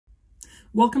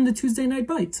Welcome to Tuesday Night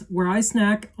Bites, where I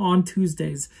snack on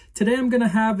Tuesdays. Today I'm going to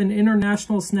have an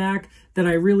international snack that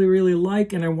I really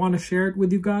like, and I want to share it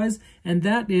with you guys, and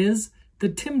that is the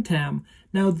Tim Tam.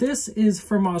 Now this is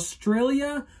from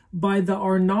Australia by the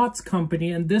Arnott's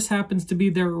company, and this happens to be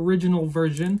their original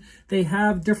version. They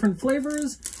have different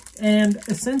flavors, and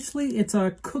essentially it's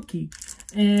a cookie.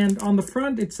 And on the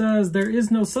front it says there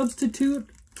is no substitute.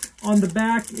 On the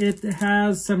back, it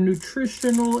has some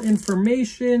nutritional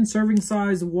information, serving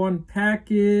size 1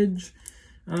 package.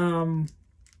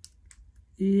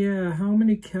 Yeah, how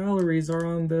many calories are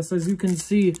on this? As you can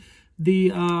see, the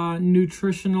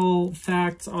nutritional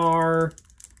facts are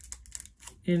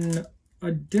in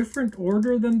a different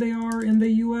order than they are in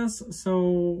the US.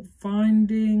 So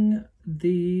finding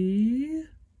the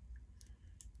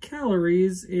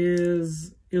calories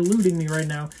is eluding me right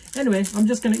now. Anyway, I'm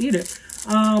just going to eat it.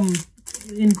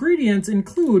 Ingredients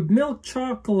include milk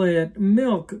chocolate,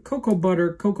 milk, cocoa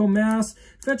butter, cocoa mass,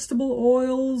 vegetable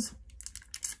oils,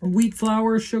 wheat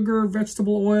flour, sugar,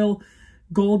 vegetable oil,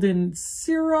 golden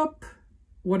syrup,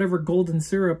 whatever golden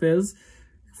syrup is,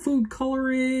 food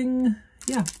coloring.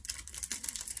 Yeah.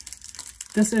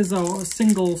 This is a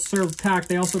single serve pack.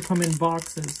 They also come in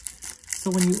boxes.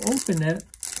 So when you open it,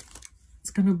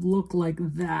 it's going to look like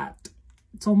that.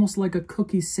 It's almost like a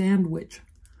cookie sandwich.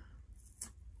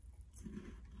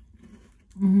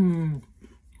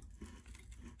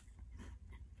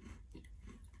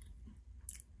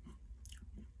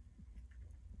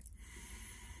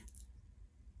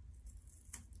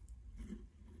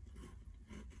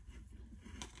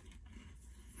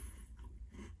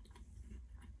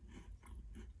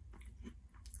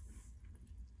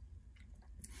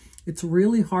 It's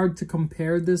really hard to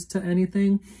compare this to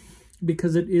anything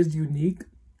because it is unique.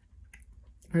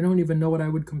 I don't even know what I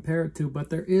would compare it to,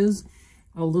 but there is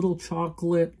a little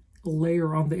chocolate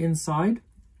layer on the inside.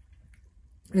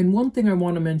 And one thing I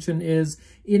want to mention is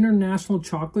international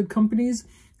chocolate companies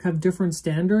have different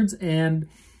standards, and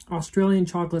Australian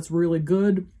chocolate's really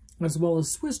good, as well as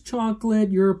Swiss chocolate,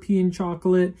 European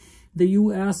chocolate. The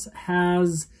US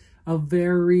has a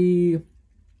very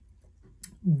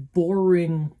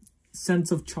boring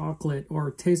sense of chocolate or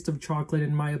taste of chocolate,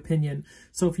 in my opinion.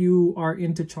 So if you are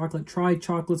into chocolate, try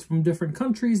chocolates from different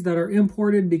countries that are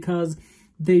imported because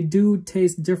they do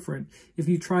taste different. If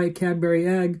you try a Cadbury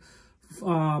egg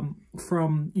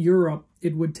from Europe,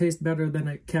 it would taste better than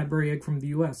a Cadbury egg from the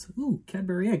US. Ooh,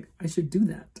 Cadbury egg. I should do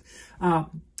that.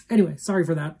 Anyway, sorry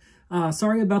for that.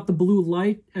 Sorry about the blue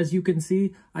light. As you can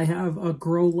see, I have a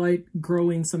grow light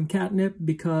growing some catnip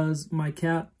because my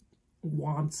cat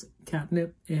wants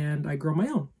catnip and I grow my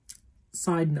own.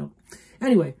 Side note.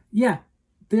 Anyway, yeah,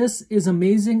 this is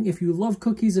amazing. If you love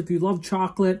cookies, if you love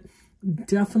chocolate,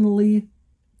 definitely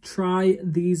try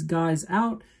these guys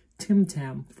out. Tim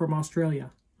Tam from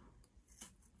Australia.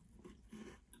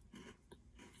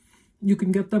 You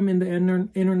can get them in the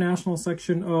international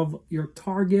section of your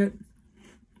Target,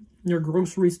 your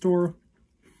grocery store.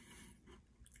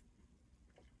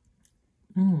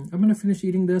 I'm going to finish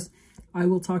eating this. I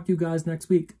will talk to you guys next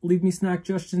week. Leave me snack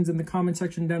suggestions in the comment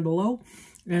section down below.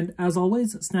 And as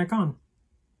always, snack on.